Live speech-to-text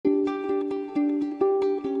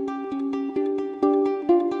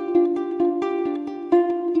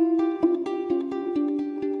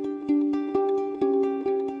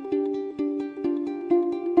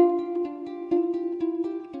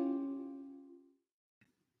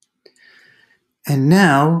And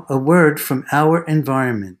now, a word from our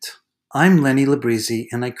environment. I'm Lenny Labrizzi,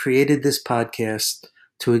 and I created this podcast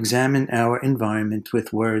to examine our environment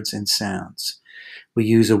with words and sounds. We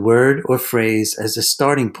use a word or phrase as a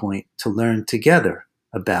starting point to learn together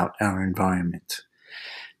about our environment.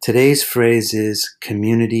 Today's phrase is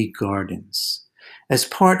community gardens. As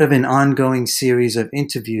part of an ongoing series of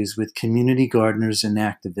interviews with community gardeners and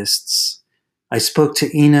activists, I spoke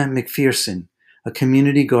to Ina McPherson, a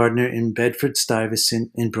community gardener in Bedford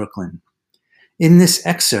Stuyvesant in Brooklyn. In this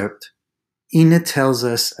excerpt, Ina tells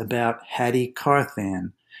us about Hattie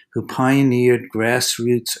Carthan, who pioneered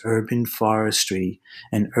grassroots urban forestry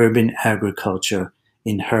and urban agriculture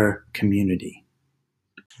in her community.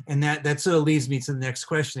 And that sort of leads me to the next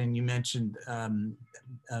question. And you mentioned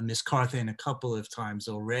Miss Carthan a couple of times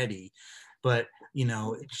already, but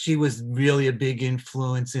she was really a big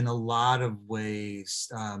influence in a lot of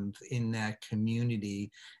ways in that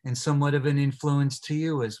community, and somewhat of an influence to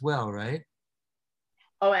you as well, right?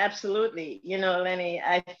 Oh, absolutely. Lenny,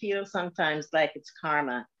 I feel sometimes like it's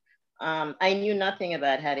karma. I knew nothing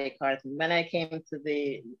about Hattie Carthan. When I came to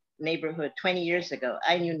the neighborhood 20 years ago,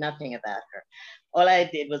 I knew nothing about her. All I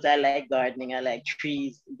did was I like gardening, I like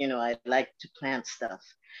trees, I like to plant stuff.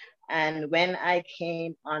 And when I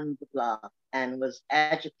came on the block and was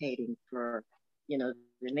agitating for, the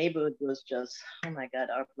neighborhood was just, oh my God,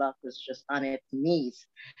 our block was just on its knees.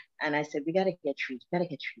 And I said, we got to get trees, we got to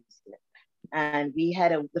get trees here. And we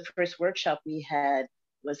had the first workshop we had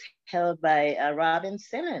was held by Robin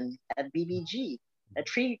Simmons at BBG, a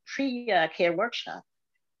tree care workshop.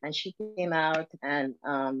 And she came out, and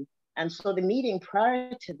so the meeting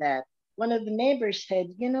prior to that, one of the neighbors said,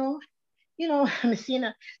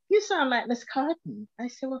 Messina, you sound like Miss Carthan. I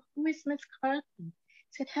said, well, who is Miss Carthan? He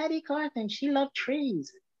said, Hattie Carthan, she loved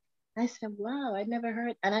trees. I said, wow, I never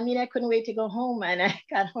heard. And I mean, I couldn't wait to go home. And I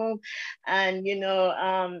got home and,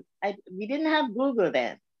 we didn't have Google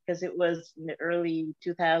then because it was in the early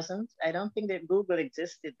 2000s. I don't think that Google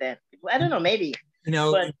existed then. I don't know, maybe.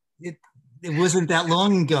 But it wasn't that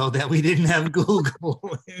long ago that we didn't have Google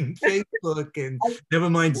and Facebook and never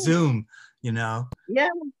mind Zoom, Yeah.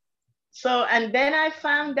 So, and then I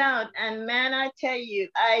found out, and man, I tell you,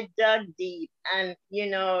 I dug deep and,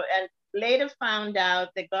 and later found out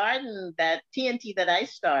the garden that TNT that I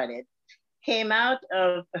started came out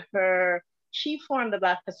of she formed the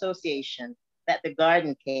Black Association that the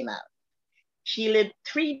garden came out. She lived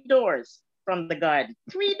 3 doors from the garden,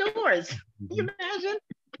 3 doors. Can you imagine?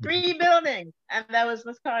 3 buildings. And that was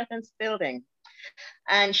Miss Carthan's building.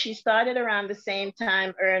 And she started around the same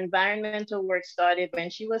time. Her environmental work started when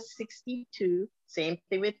she was 62. Same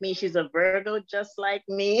thing with me. She's a Virgo, just like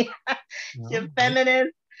me. She's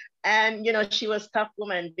feminist. And, she was a tough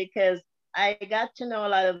woman because I got to know a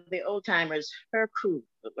lot of the old timers, her crew,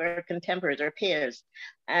 her contemporaries, her peers.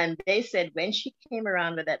 And they said when she came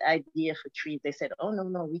around with that idea for trees, they said, oh,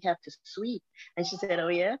 no, we have to sweep. And she said, oh,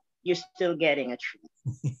 yeah, you're still getting a tree.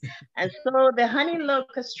 And so the honey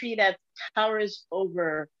locust tree that towers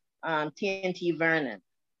over TNT Vernon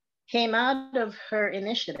came out of her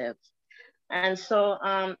initiative. And so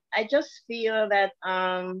I just feel that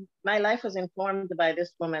my life was informed by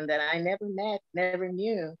this woman that I never met, never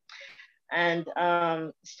knew. And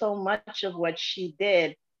so much of what she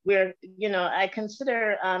did, I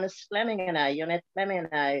consider Ms. Fleming and I, Yonette Fleming and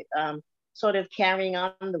I, sort of carrying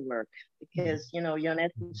on the work because,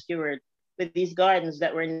 Yonette Stewart with these gardens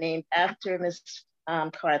that were named after Ms.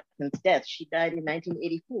 Carthan's death. She died in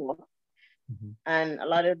 1984. And a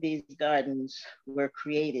lot of these gardens were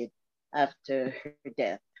created after her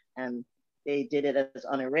death. And they did it as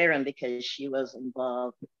honorarium because she was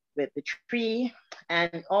involved with the tree.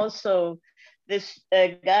 And also this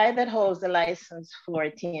guy that holds the license for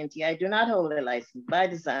TNT, I do not hold the license by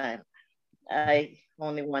design. I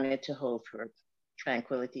only wanted to hold for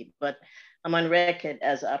tranquility, but I'm on record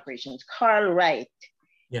as operations. Carl Wright.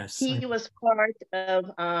 Yes. He was part of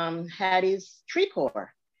Hattie's Tree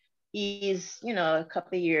Corps. He's, a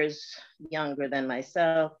couple of years younger than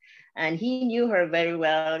myself. And he knew her very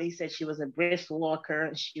well. He said she was a brisk walker.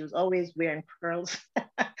 She was always wearing pearls.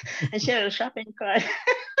 And she had a shopping cart.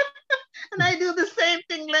 And I do the same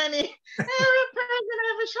thing, Lenny. I have a pearls and I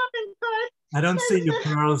have a shopping cart. I don't see your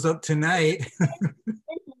pearls up tonight.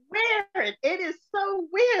 It's weird. It is so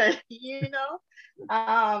weird,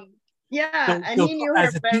 Yeah, so, and he knew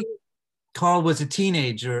her very Carl was a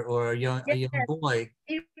teenager or a young boy.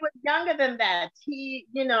 He was younger than that. He,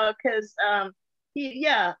 because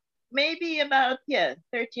maybe about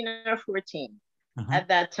 13 or 14 at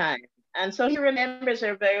that time. And so he remembers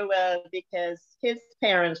her very well because his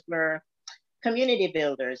parents were community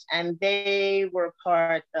builders, and they were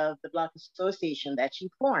part of the block association that she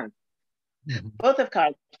formed. Mm-hmm. Both of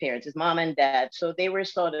Carth's parents, his mom and dad, so they were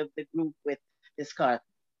sort of the group with this Carth.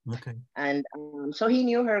 Okay. And so he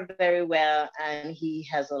knew her very well, and he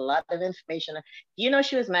has a lot of information. You know,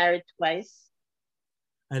 she was married twice.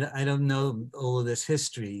 I don't know all of this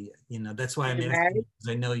history, you know, that's why I'm asking, because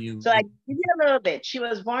I know you. So I give you a little bit. She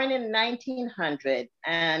was born in 1900,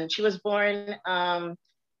 and she was born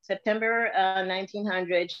September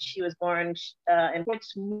 1900. She was born in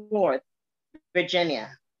Portsmouth, Virginia.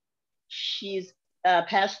 She's a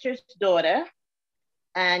pastor's daughter,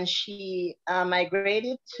 and she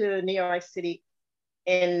migrated to New York City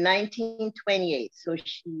in 1928. So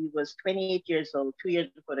she was 28 years old, 2 years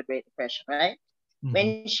before the Great Depression, right? Mm-hmm.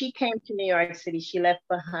 When she came to New York City, she left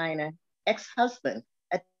behind an ex-husband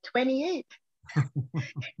at 28.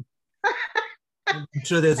 I'm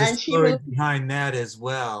sure there's a story behind that as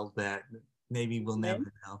well that maybe we'll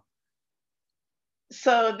never know.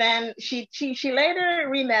 So then she later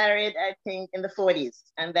remarried, I think, in the 40s,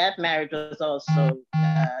 and that marriage was also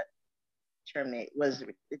terminated.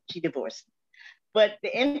 She divorced. But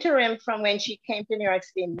the interim from when she came to New York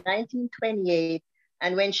City in 1928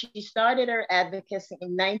 and when she started her advocacy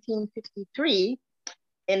in 1953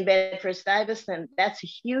 in Bedford-Stuyvesant, that's a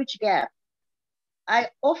huge gap.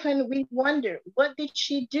 We wonder, what did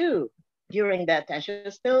she do during that time? She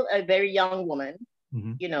was still a very young woman,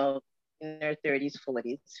 mm-hmm. you know, in her 30s,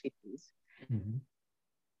 40s, 50s. Mm-hmm.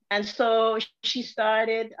 And so she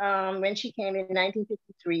started, when she came in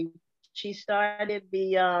 1953, she started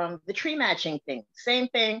the tree matching thing. Same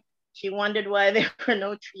thing. She wondered why there were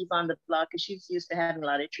no trees on the block, because she's used to having a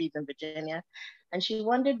lot of trees in Virginia. And she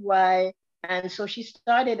wondered why. And so she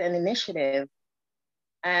started an initiative.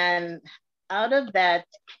 And out of that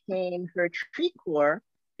came her tree corps.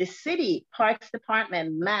 The city parks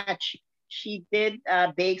department match. She did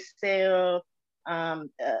bake sale, hog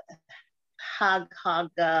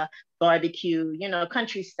barbecue, you know,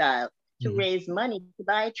 country style, to mm-hmm. raise money to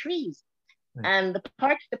buy trees. Right. And the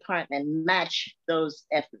Parks Department matched those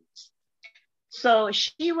efforts. So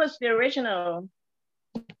she was the original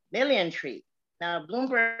million tree. Now,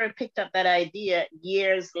 Bloomberg picked up that idea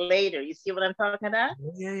years later. You see what I'm talking about?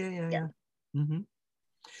 Yeah. Mm-hmm.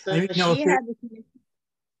 So I mean,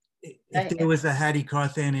 if there was a Hattie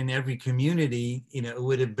Carthan in every community, you know, it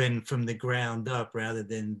would have been from the ground up rather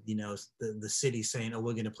than, you know, the city saying, oh,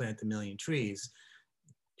 we're going to plant 1 million trees.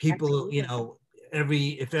 People, absolutely. You know,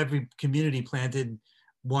 if every community planted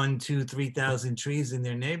 1,000, 2,000, 3,000 trees in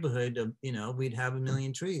their neighborhood, you know, we'd have 1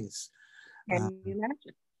 million trees. Can you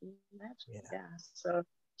imagine? Yeah. So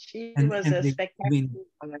she was a spectacular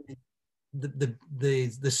woman.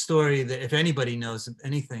 The story that, if anybody knows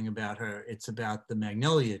anything about her, it's about the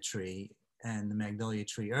Magnolia Tree and the Magnolia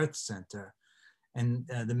Tree Earth Center. And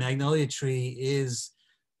the Magnolia Tree is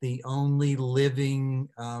the only living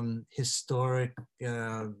historic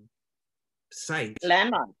site.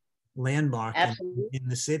 Landmark in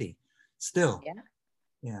the city, still.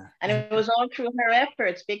 Yeah. And it was all through her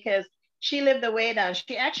efforts, because she lived away down.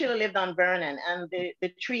 She actually lived on Vernon, and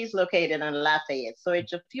the tree's located on Lafayette. So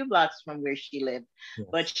it's a few blocks from where she lived. Yes.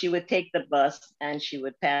 But she would take the bus and she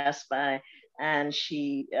would pass by, and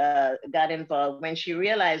she got involved when she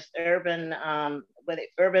realized urban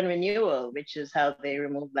renewal, which is how they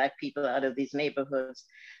remove Black people out of these neighborhoods.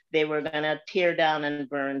 They were gonna tear down and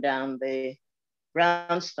burn down the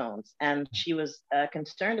brownstones, and she was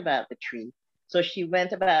concerned about the tree. So she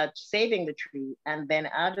went about saving the tree, and then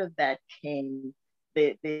out of that came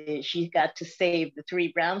she got to save the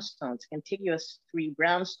 3 brownstones, contiguous 3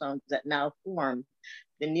 brownstones that now form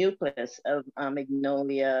the nucleus of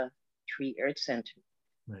Magnolia Tree Earth Center.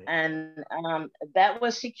 Right. And that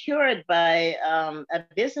was secured by a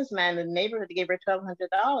businessman in the neighborhood that gave her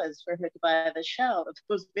 $1,200 for her to buy the shell of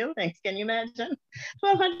those buildings. Can you imagine?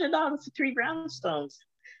 $1,200 for 3 brownstones.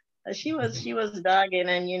 She was dogging,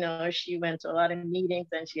 and you know, she went to a lot of meetings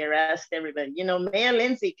and she harassed everybody. You know, Mayor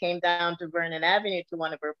Lindsay came down to Vernon Avenue to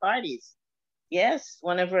one of her parties. Yes,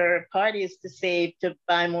 one of her parties to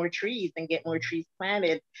buy more trees and get more trees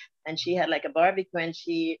planted. And she had like a barbecue, and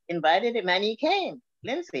she invited him, and he came,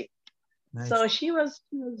 Lindsay. Nice. So she was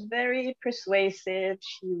very persuasive.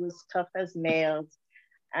 She was tough as nails.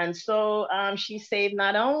 And so she saved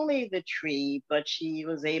not only the tree, but she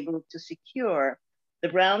was able to secure the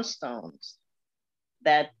brownstones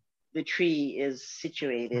that the tree is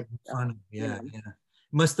situated. Yeah.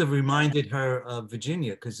 Must have reminded her of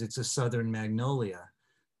Virginia, because it's a southern magnolia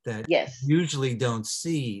that usually don't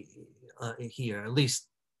see here. At least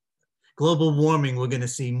global warming, we're going to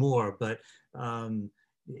see more, but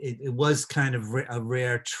it was kind of a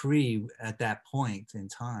rare tree at that point in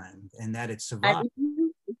time, and that it survived.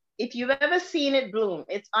 If you've ever seen it bloom,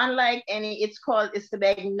 it's unlike any. It's the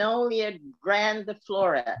Magnolia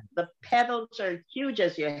grandiflora. The petals are huge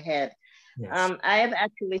as your head. Yes. I have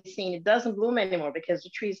actually seen it doesn't bloom anymore because the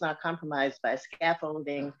tree is not compromised by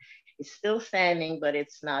scaffolding. It's still standing, but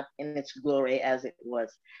it's not in its glory as it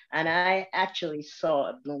was. And I actually saw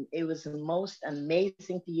a bloom. It was the most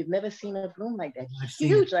amazing thing. You've never seen a bloom like that. It's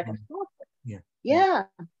huge, like a saucer. Yeah. Yeah.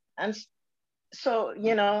 And so,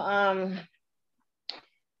 you know,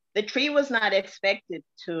 the tree was not expected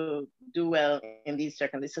to do well in these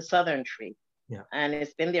circumstances. It's a southern tree. Yeah. And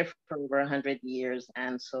it's been there for over 100 years.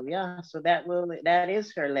 And so, yeah, so that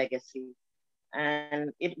is her legacy.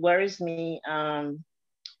 And it worries me.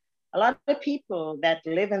 A lot of people that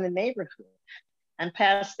live in the neighborhood and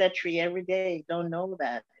pass that tree every day don't know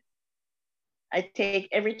that. I take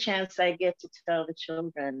every chance I get to tell the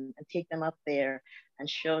children and take them up there and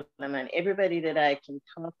show them, and everybody that I can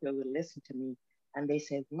talk to will listen to me. And they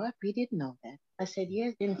said, "What? We didn't know that." I said,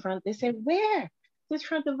 "Yes, in front." They said, "Where?" "It's in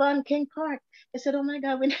front of Von King Park." I said, "Oh my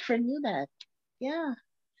God, we never knew that." Yeah.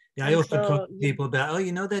 Yeah, I also talk to people about, "Oh,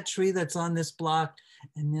 you know that tree that's on this block?"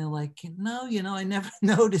 And they're like, "No, you know, I never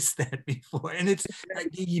noticed that before." And it's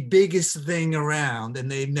like the biggest thing around,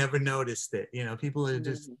 and they've never noticed it. You know, people are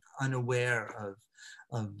just unaware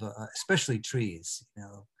of especially trees. You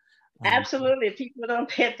know. Absolutely, people don't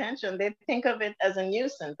pay attention. They think of it as a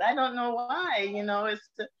nuisance. I don't know why. You know, it's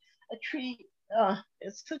a tree. Oh,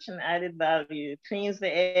 it's such an added value. It cleans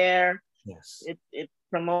the air. Yes. It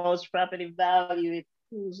promotes property value. It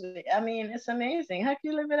cools it. I mean, it's amazing. How can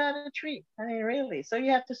you live without a tree? I mean, really. So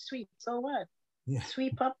you have to sweep. So what? Yeah.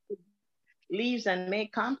 Sweep up the leaves and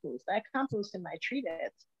make compost. I compost in my tree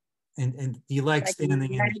beds. And you like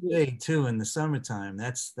standing in the shade too in the summertime.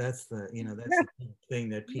 That's the, you know, that's the thing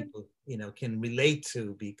that people, you know, can relate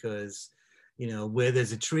to, because, you know, where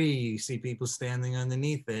there's a tree, you see people standing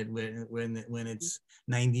underneath it when it's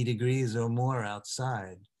 90 degrees or more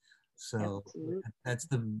outside. So that's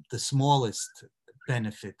the smallest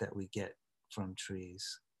benefit that we get from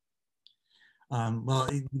trees. Well,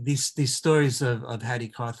 these stories of Hattie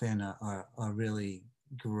Carthan are really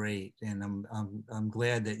great, and I'm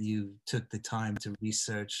glad that you took the time to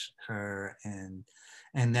research her, and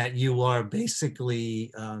that you are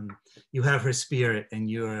basically you have her spirit and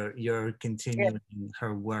you're continuing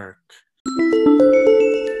her work.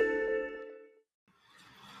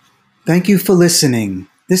 Thank you for listening.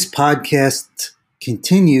 This podcast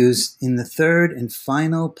continues in the third and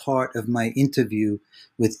final part of my interview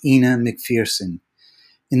with Ina McPherson.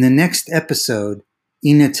 In the next episode,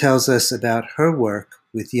 Ina tells us about her work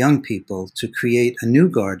with young people to create a new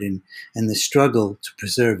garden and the struggle to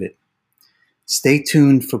preserve it. Stay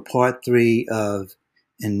tuned for part 3 of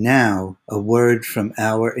And Now, a Word from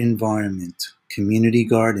Our Environment, Community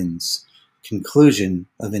Gardens, conclusion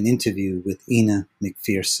of an interview with Ina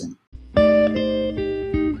McPherson.